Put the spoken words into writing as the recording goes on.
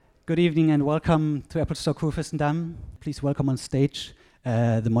Good evening and welcome to Apple Store Kurfürstendamm. Please welcome on stage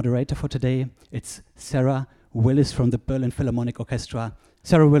the moderator for today. It's Sarah Willis from the Berlin Philharmonic Orchestra.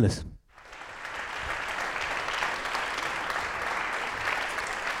 Sarah Willis.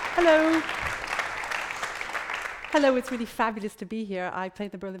 Hello. Hello, it's really fabulous to be here. I play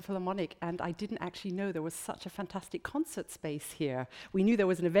the Berlin Philharmonic, and I didn't actually know there was such a fantastic concert space here. We knew there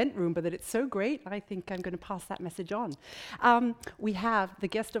was an event room, but that it's so great, I think I'm going to pass that message on. We have the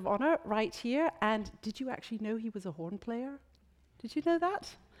guest of honor right here, and did you actually know he was a horn player? Did you know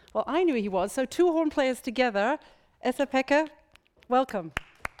that? Well, I knew he was, so two horn players together. Esa-Pekka, welcome.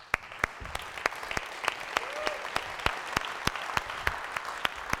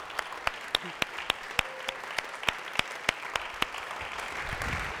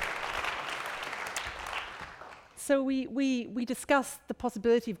 So we discussed the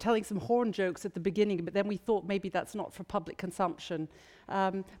possibility of telling some horn jokes at the beginning, but then we thought maybe that's not for public consumption.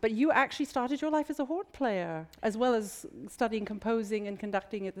 But you actually started your life as a horn player, as well as studying composing and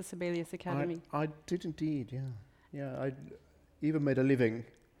conducting at the Sibelius Academy. I did indeed, yeah. Yeah, I even made a living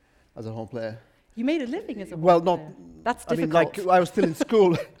as a horn player. You made a living as a horn player? That's difficult. I mean, I was still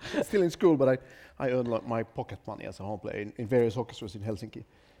in school, but I earned like my pocket money as a horn player in various orchestras in Helsinki.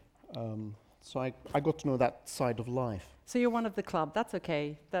 So I got to know that side of life. So you're one of the club. That's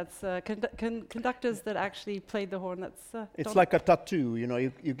okay. That's conductors that actually played the horn. It's like a tattoo, you know.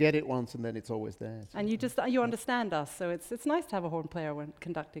 You get it once and then it's always there. So. And you understand us. So it's nice to have a horn player when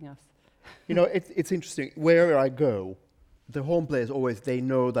conducting us. You know, it's interesting. Wherever I go, the horn players always they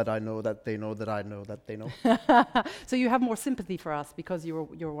know that I know that they know that I know that they know. So you have more sympathy for us because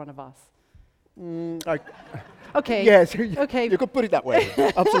you're one of us. Okay. Yes. Okay. You could put it that way.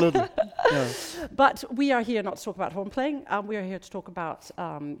 Absolutely. Yeah. But we are here not to talk about horn playing. We are here to talk about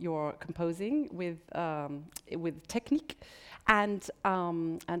your composing with technique and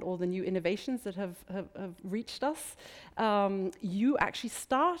all the new innovations that have reached us. You actually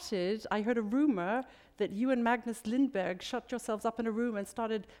started. I heard a rumor that you and Magnus Lindberg shut yourselves up in a room and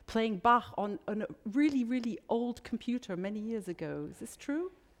started playing Bach on a really, really old computer many years ago. Is this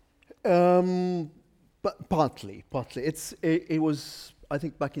true? But partly. It was, I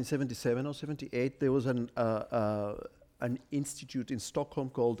think, back in '77 or '78. There was an institute in Stockholm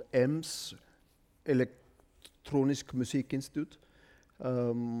called EMS, Elektronisk Musikinstitut,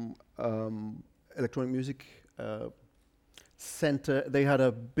 Electronic Music Center. They had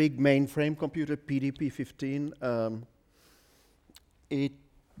a big mainframe computer, PDP-15. It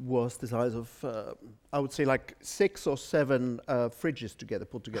was the size of, I would say, like 6 or 7 fridges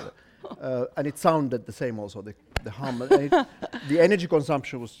put together. And it sounded the same also, the hum. The energy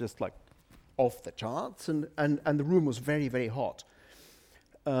consumption was just like off the charts, and the room was very, very hot.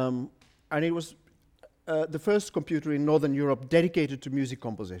 And it was the first computer in Northern Europe dedicated to music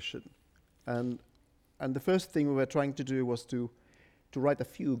composition. And the first thing we were trying to do was to write a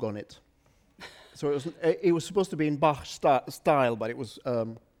fugue on it. So it was supposed to be in Bach style, but it was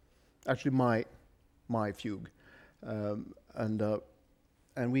actually my fugue.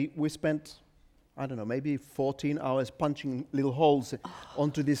 And we spent, I don't know, maybe 14 hours punching little holes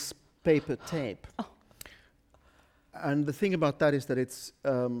onto this paper tape. Oh. And the thing about that is that it's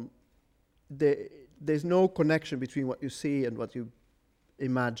there's no connection between what you see and what you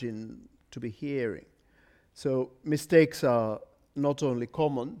imagine to be hearing. So mistakes are not only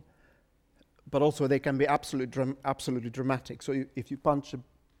common, but also they can be absolutely dramatic. So if you punch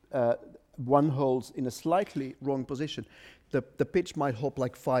one holes in a slightly wrong position, the pitch might hop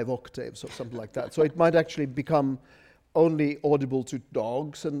like 5 octaves or something like that. So it might actually become only audible to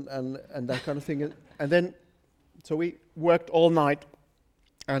dogs and that kind of thing. And then, so we worked all night,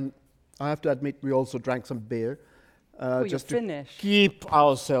 and I have to admit we also drank some beer just to keep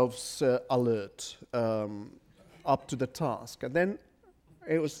ourselves alert up to the task. And then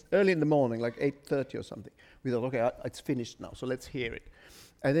it was early in the morning, like 8:30 or something. We thought, okay, it's finished now, so let's hear it.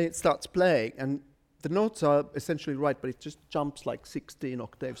 And then it starts playing, and the notes are essentially right, but it just jumps like 16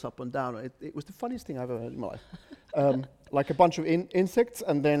 octaves up and down. It was the funniest thing I've ever heard in my life. Like a bunch of insects,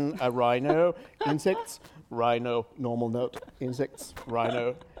 and then a rhino, insects, rhino, normal note, insects,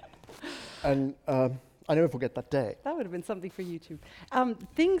 rhino. And I never forget that day. That would have been something for YouTube.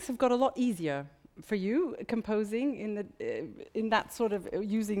 Things have got a lot easier for you composing in that sort of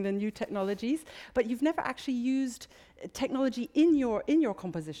using the new technologies, but you've never actually used technology in your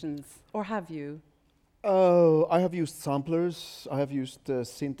compositions, or have you? I have used samplers. I have used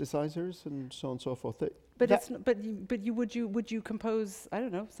synthesizers and so on and so forth. Would you compose? I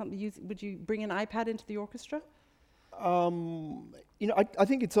don't know something. Would you bring an iPad into the orchestra? I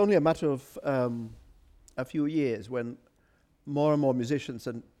think it's only a matter of a few years when more and more musicians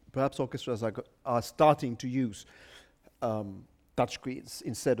and perhaps orchestras are starting to use touchscreens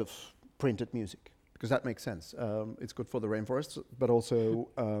instead of printed music, because that makes sense. It's good for the rainforests, but also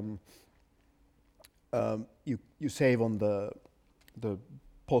you save on the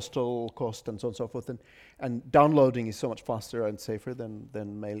postal cost and so on and so forth, and downloading is so much faster and safer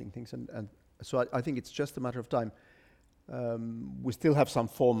than mailing things, and so I think it's just a matter of time. We still have some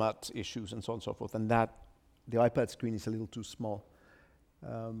format issues and so on and so forth, and that the iPad screen is a little too small.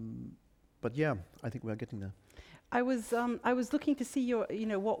 But yeah, I think we are getting there. I was looking to see your,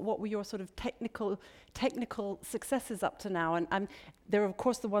 what were your sort of technical successes up to now, and there are of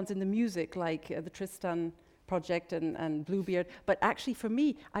course the ones in the music, like the Tristan project and Bluebeard. But actually, for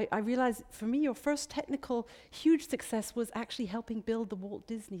me, I realized for me your first technical huge success was actually helping build the Walt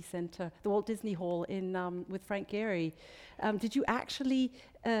Disney Center, the Walt Disney Hall in with Frank Gehry. Did you actually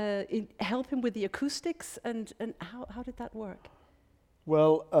help him with the acoustics, and how did that work?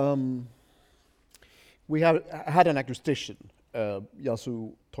 Well, we had an acoustician,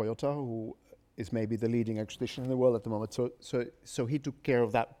 Yasu Toyota, who is maybe the leading acoustician in the world at the moment. So he took care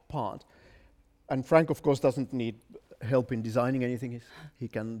of that part. And Frank, of course, doesn't need help in designing anything. He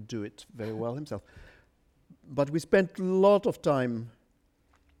can do it very well himself. But we spent a lot of time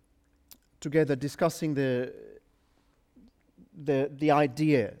together discussing the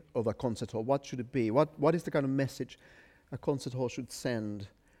idea of a concert hall. What should it be? What is the kind of message a concert hall should send?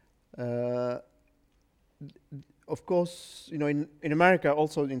 Of course, in America,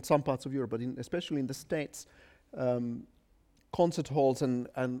 also in some parts of Europe, but especially in the States, concert halls and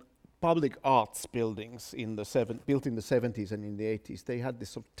public arts buildings built in the 70s and in the 80s, they had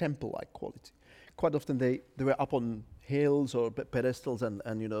this sort of temple-like quality. Quite often they were up on hills or pedestals, and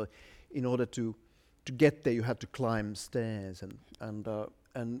in order to get there, you had to climb stairs, and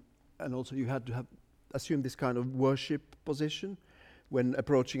also you had to assume this kind of worship position when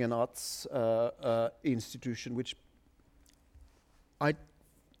approaching an arts institution, which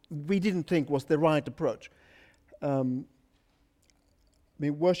we didn't think was the right approach.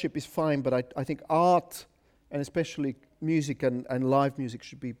 Worship is fine, but I think art, and especially music and live music,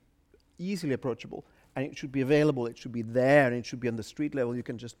 should be easily approachable, and it should be available, it should be there, and it should be on the street level. You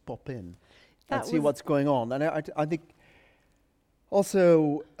can just pop in and see what's going on. And I think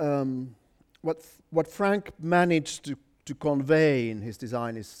also what Frank managed to convey in his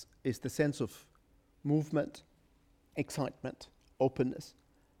design is the sense of movement, excitement, openness,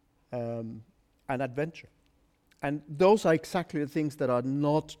 and adventure. And those are exactly the things that are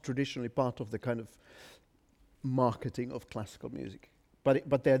not traditionally part of the kind of marketing of classical music.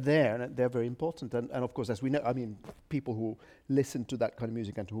 But they're there, and they're very important. And of course, as we know, people who listen to that kind of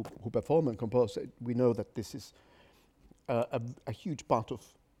music and who perform and compose, we know that this is a huge part of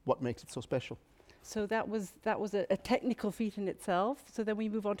what makes it so special. So that was a technical feat in itself. So then we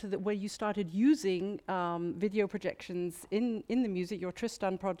move on to where you started using video projections in the music, your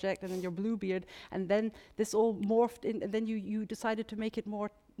Tristan project and then your Bluebeard, and then this all morphed in, and then you decided to make it more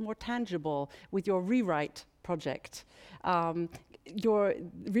tangible with your Rewrite project. Your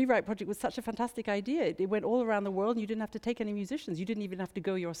Rewrite project was such a fantastic idea. It went all around the world, and you didn't have to take any musicians. You didn't even have to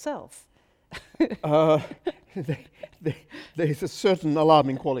go yourself. There is a certain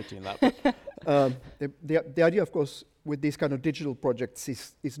alarming quality in that. The idea, of course, with these kind of digital projects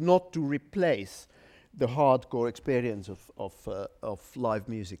is not to replace the hardcore experience of live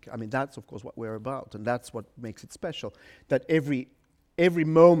music. That's of course what we're about, and that's what makes it special. That every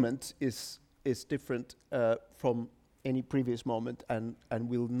moment is different from any previous moment, and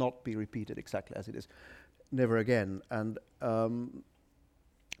will not be repeated exactly as it is, never again. And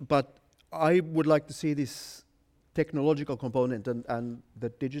but I would like to see this technological component and the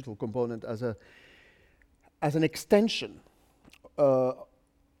digital component as an extension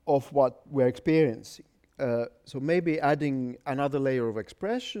of what we're experiencing. So maybe adding another layer of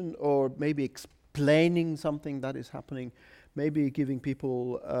expression, or maybe explaining something that is happening, maybe giving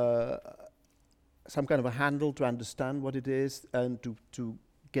people some kind of a handle to understand what it is, and to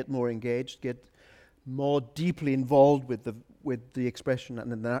get more engaged, get more deeply involved with the expression and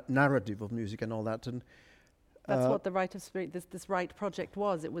the narrative of music and all that. And that's what the Rite of Spring, this Rite project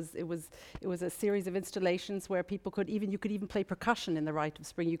was. It was a series of installations where people you could even play percussion in the Rite of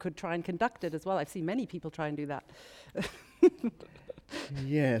Spring. You could try and conduct it as well. I've seen many people try and do that.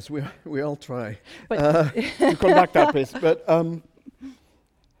 Yes, we all try to conduct that piece. But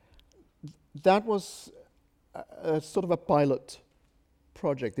that was a sort of a pilot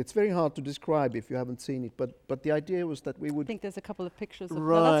project. It's very hard to describe if you haven't seen it, but the idea was that we would... I think there's a couple of pictures of...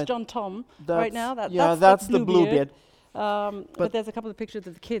 Right. No, that's John Tom right now. That's the Bluebeard. But there's a couple of pictures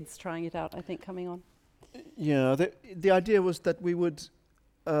of the kids trying it out, I think, coming on. Yeah, the idea was that we would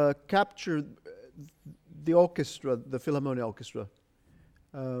captured the orchestra, the Philharmonia Orchestra,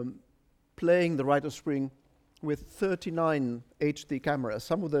 playing the Rite of Spring with 39 HD cameras,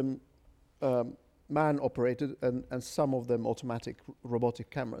 some of them man-operated and some of them automatic robotic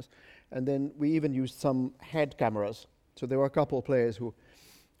cameras. And then we even used some head cameras. So there were a couple of players who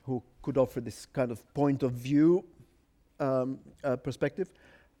could offer this kind of point of view perspective.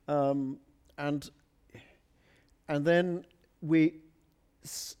 And then we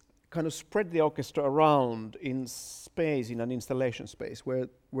kind of spread the orchestra around in space, in an installation space,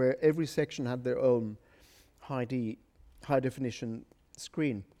 where every section had their own high definition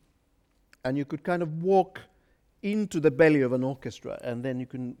screen. And you could kind of walk into the belly of an orchestra, and then you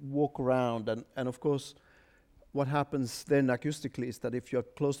can walk around. And of course, what happens then acoustically is that if you're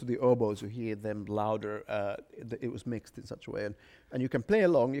close to the oboes, you hear them louder. It was mixed in such a way. And you can play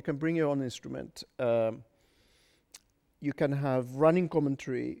along, you can bring your own instrument. You can have running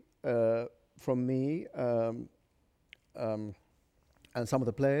commentary from me and some of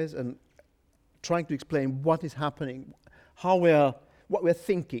the players, and trying to explain what is happening, what we're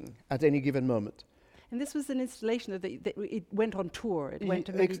thinking at any given moment. And this was an installation that it went on tour. It went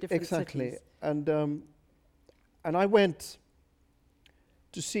to many different cities. And I went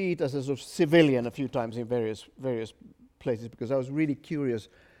to see it as a sort of civilian a few times in various places, because I was really curious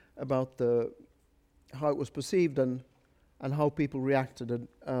about how it was perceived and how people reacted,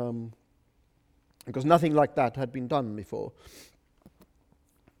 because nothing like that had been done before.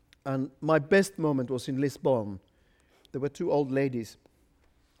 And my best moment was in Lisbon. There were two old ladies,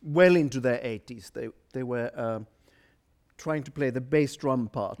 well into their 80s. They were trying to play the bass drum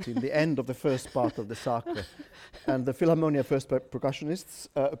part in the end of the first part of the Sacre. And the Philharmonia first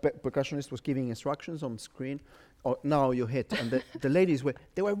percussionist was giving instructions on screen. Oh, now you hit. And the ladies were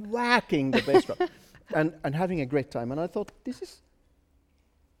whacking the bass drum and having a great time. And I thought,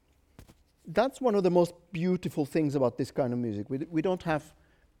 that's one of the most beautiful things about this kind of music. We don't have,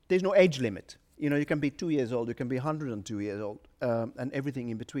 there's no age limit. You know, you can be 2 years old, you can be 102 years old, and everything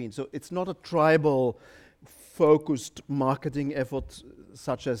in between. So it's not a tribal, focused marketing effort,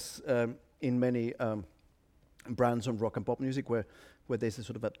 such as in many brands of rock and pop music, where there's a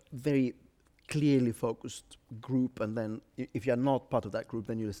sort of a very clearly focused group, and then if you're not part of that group,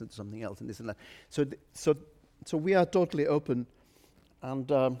 then you listen to something else and this and that. So we are totally open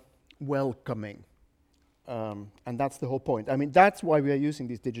and welcoming, and that's the whole point. I mean, that's why we are using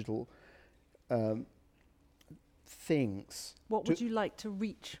these digital things. What would you like to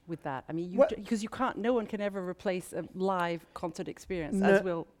reach with that? I mean, because no one can ever replace a live concert experience, as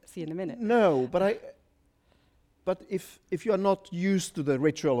we'll see in a minute. No, but if you are not used to the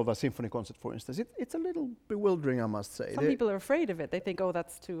ritual of a symphony concert, for instance, it's a little bewildering, I must say. Some people are afraid of it. They think, oh,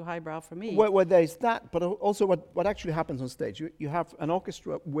 that's too highbrow for me. Well, there's that, but also what actually happens on stage. You have an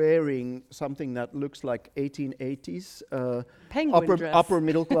orchestra wearing something that looks like 1880s upper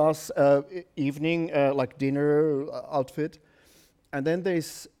middle class evening, like dinner outfit. And then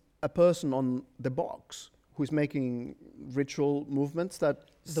there's a person on the box who's making ritual movements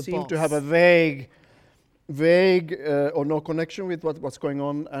that seem to have a vague or no connection with what's going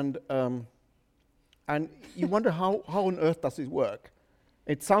on, and you wonder how on earth does it work?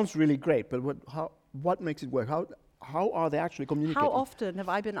 It sounds really great, but what makes it work? How are they actually communicating? How often have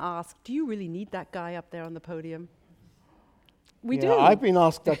I been asked, do you really need that guy up there on the podium? We do. I've been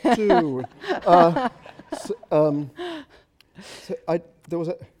asked that too. There was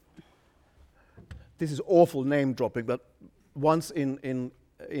this is awful name dropping, but once in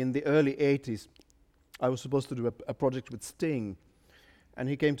the early 80s, I was supposed to do a project with Sting, and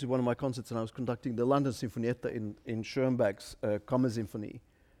he came to one of my concerts, and I was conducting the London Sinfonietta in Schoenberg's Kammersymphony,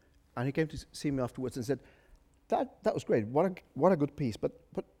 and he came to see me afterwards and said, "That was great. What a good piece. But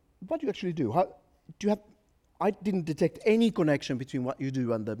what do you actually do? How do you have? I didn't detect any connection between what you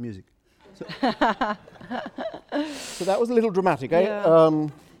do and the music." So that was a little dramatic. Yeah.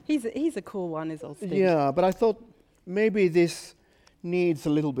 He's a cool one, is old Sting. Yeah, but I thought maybe this needs a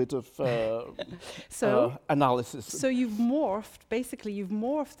little bit of analysis. So you've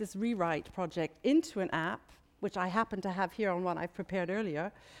morphed this rewrite project into an app, which I happen to have here on one I've prepared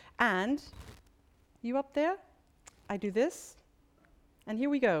earlier. And you up there? I do this. And here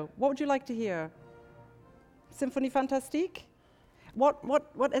we go. What would you like to hear? Symphonie Fantastique? What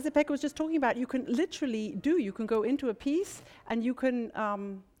Esa-Pekka was just talking about, you can literally do. You can go into a piece and you can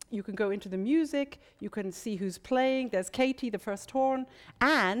go into the music, you can see who's playing, there's Katie, the first horn,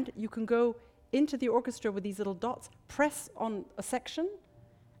 and you can go into the orchestra with these little dots, press on a section,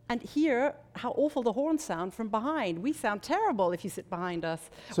 and hear how awful the horns sound from behind. We sound terrible if you sit behind us.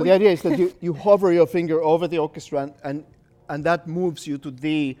 So the idea is that you hover your finger over the orchestra, and and that moves you to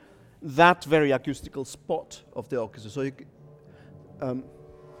that very acoustical spot of the orchestra. So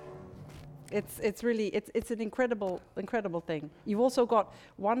It's really it's an incredible thing. You've also got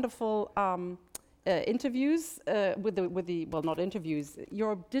wonderful interviews with the well, not interviews.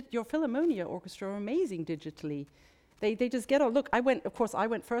 Your Philharmonia orchestra are amazing digitally. They just get on. Look, I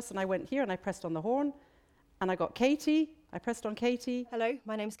went first, and I went here, and I pressed on the horn, and I got Katie. I pressed on Katie. Hello,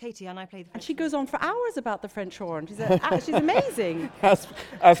 my name's Katie, and I play the French And she horn. goes on for hours about the French horn. She's amazing.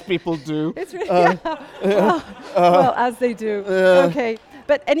 as people do. It's really well, as they do. Okay,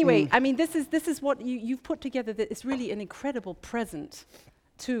 but anyway, I mean, this is what you've put together. That is really an incredible present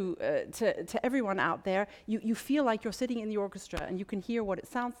to everyone out there. You feel like you're sitting in the orchestra, and you can hear what it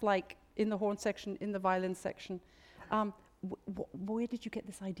sounds like in the horn section, in the violin section. Where did you get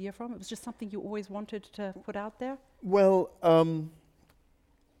this idea from? It was just something you always wanted to put out there? Well,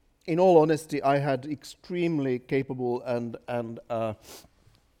 in all honesty, I had extremely capable and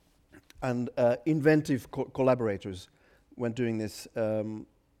inventive collaborators when doing this,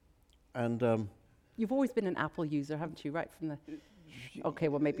 You've always been an Apple user, haven't you? Right from the. Okay,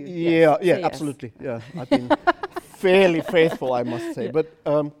 well maybe. yeah, yes, say yes. absolutely. Yeah, I've been fairly faithful, I must say. Yeah. But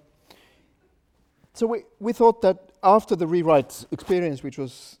so we thought that after the rewrite experience, which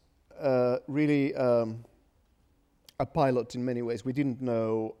was really a pilot in many ways, we didn't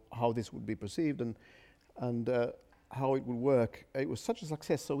know how this would be perceived and how it would work. It was such a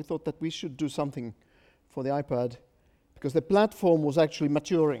success, so we thought that we should do something for the iPad, because the platform was actually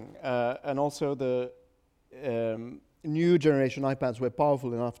maturing, and also the new generation iPads were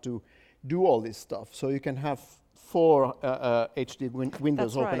powerful enough to do all this stuff. So you can have 4 HD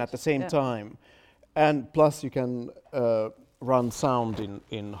windows That's open right, at the same yeah. time, and plus you can run sound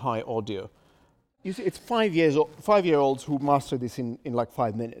in high audio. You see, it's 5-year-olds who master this in like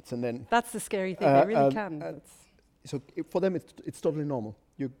 5 minutes, and then That's the scary thing. They really can. so for them it's totally normal.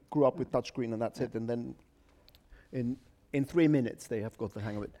 You grew up with touchscreen and that's it, and then in 3 minutes they have got the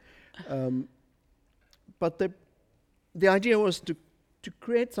hang of it. But the idea was to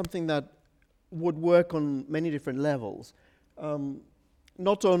create something that would work on many different levels,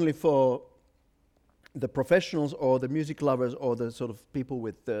 not only for the professionals or the music lovers or the sort of people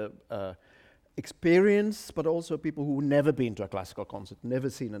with the experience, but also people who never been to a classical concert, never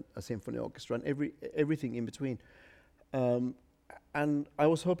seen a symphony orchestra, and everything in between. And I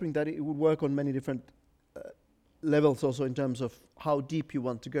was hoping that it would work on many different levels, also in terms of how deep you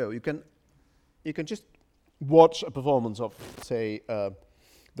want to go. You can just watch a performance of, say,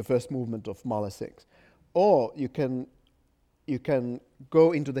 the first movement of Mahler 6, or you can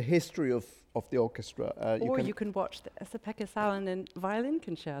go into the history of the orchestra. Or you can watch the Esa-Pekka Salonen violin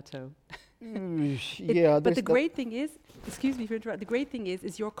concerto. Yeah, But the great thing is, excuse me for interrupting. The great thing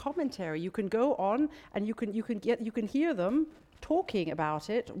is your commentary. You can go on and you can hear them talking about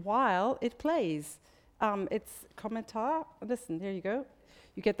it while it plays. It's Kommentar. Listen, here you go.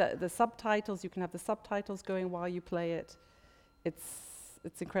 You get the subtitles. You can have the subtitles going while you play it.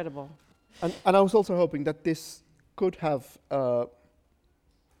 It's incredible. And I was also hoping that this could have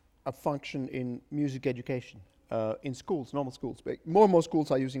a function in music education in schools, normal schools. But more and more schools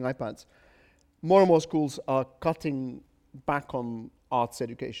are using iPads. More and more schools are cutting back on arts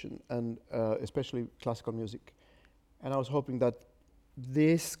education, and especially classical music. And I was hoping that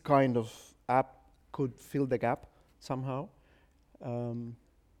this kind of app could fill the gap somehow. And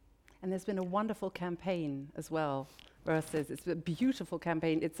there's been a wonderful campaign as well. Versus, it's a beautiful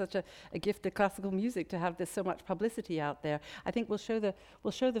campaign. It's such a gift to classical music to have this so much publicity out there. I think we'll show the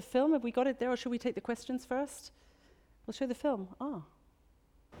film. Have we got it there, or should we take the questions first? We'll show the film. Ah.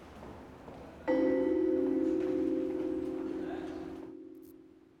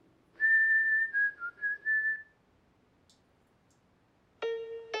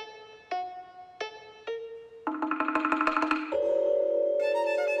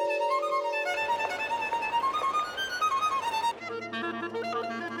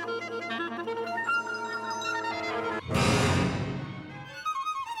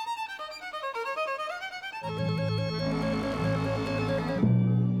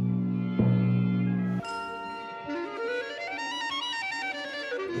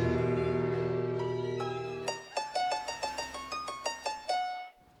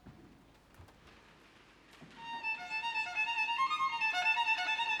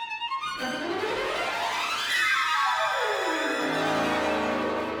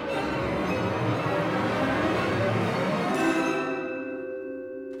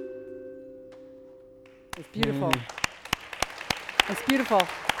 It's beautiful. It's beautiful.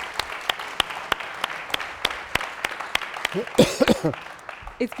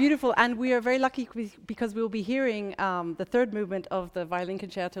 It's beautiful, and we are very lucky because we'll be hearing the third movement of the violin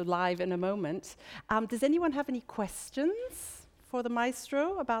concerto live in a moment. Does anyone have any questions for the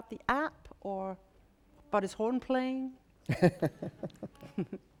maestro about the app or about his horn playing? I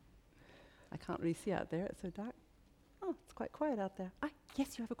can't really see out there, it's so dark. Oh, it's quite quiet out there.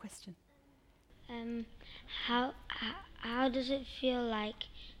 Yes, you have a question. How does it feel like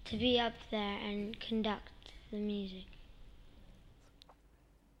to be up there and conduct the music?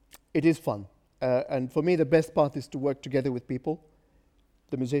 It is fun. And for me, the best part is to work together with people,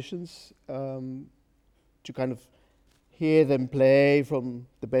 the musicians, to kind of hear them play from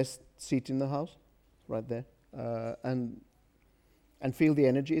the best seat in the house, right there, and feel the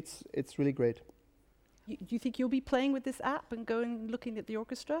energy. It's really great. Do you think you'll be playing with this app and going looking at the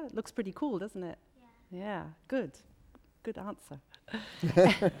orchestra? It looks pretty cool, doesn't it? Yeah, good. Good answer.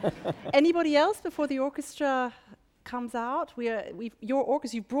 Anybody else before the orchestra comes out? Your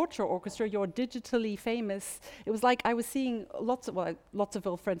orchestra, you brought your orchestra, you're digitally famous. It was like I was seeing lots of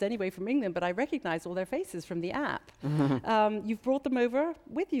old friends anyway from England, but I recognized all their faces from the app. You've brought them over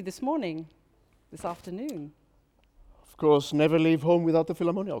with you this morning, this afternoon. Of course, never leave home without the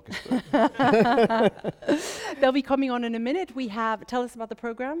Philharmonic Orchestra. They'll be coming on in a minute. Tell us about the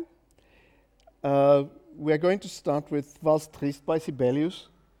program. We are going to start with Valse Triste by Sibelius.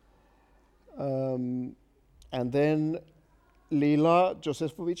 And then Lila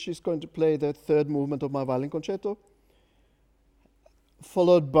Josefovic is going to play the third movement of my violin concerto,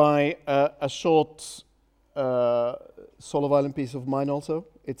 followed by a short solo violin piece of mine also.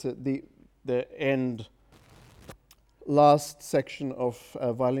 It's the last section of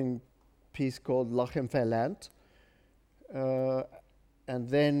a violin piece called Lachen verlernt. And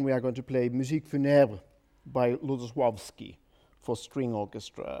then we are going to play Musique funèbre by Lutoslawski for string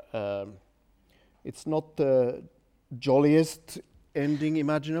orchestra. It's not the jolliest ending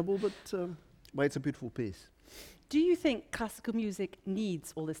imaginable, but it's a beautiful piece. Do you think classical music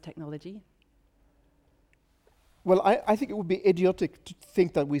needs all this technology? Well, I think it would be idiotic to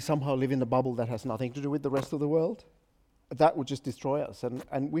think that we somehow live in a bubble that has nothing to do with the rest of the world. That would just destroy us.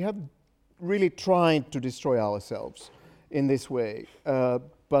 And we have really tried to destroy ourselves in this way,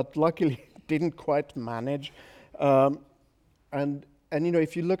 but luckily didn't quite manage. And you know,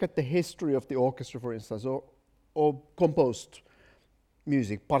 if you look at the history of the orchestra, for instance, or composed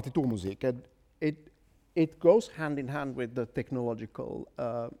music, Partiturmusik, it goes hand in hand with the technological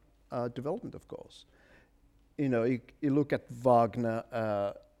development, of course. You know, you look at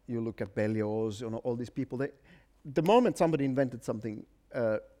Wagner, you look at Berlioz, you know, all these people. The moment somebody invented something,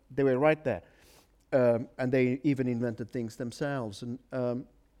 they were right there, and they even invented things themselves. And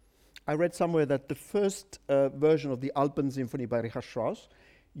I read somewhere that the first version of the Alpensymphony by Richard Strauss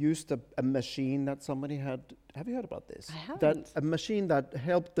used a machine that somebody had. Have you heard about this? I haven't. That a machine that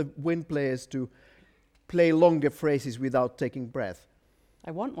helped the wind players to play longer phrases without taking breath.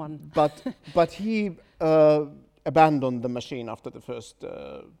 I want one. But he abandoned the machine after the first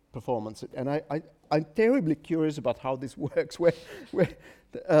performance, and I'm terribly curious about how this works. Where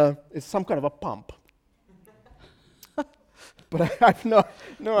it's some kind of a pump. But I have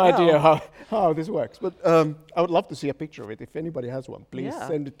no idea how this works. But I would love to see a picture of it. If anybody has one, please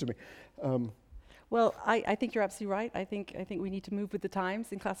send it to me. Well, I think you're absolutely right. I think we need to move with the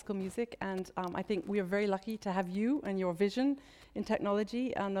times in classical music, and I think we are very lucky to have you and your vision in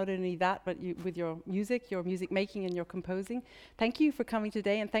technology. Not only that, but with your music making, and your composing. Thank you for coming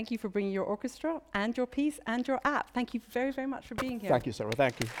today, and thank you for bringing your orchestra and your piece and your app. Thank you very, very much for being here. Thank you, Sarah.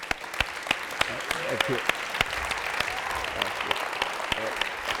 Thank you. Thank you.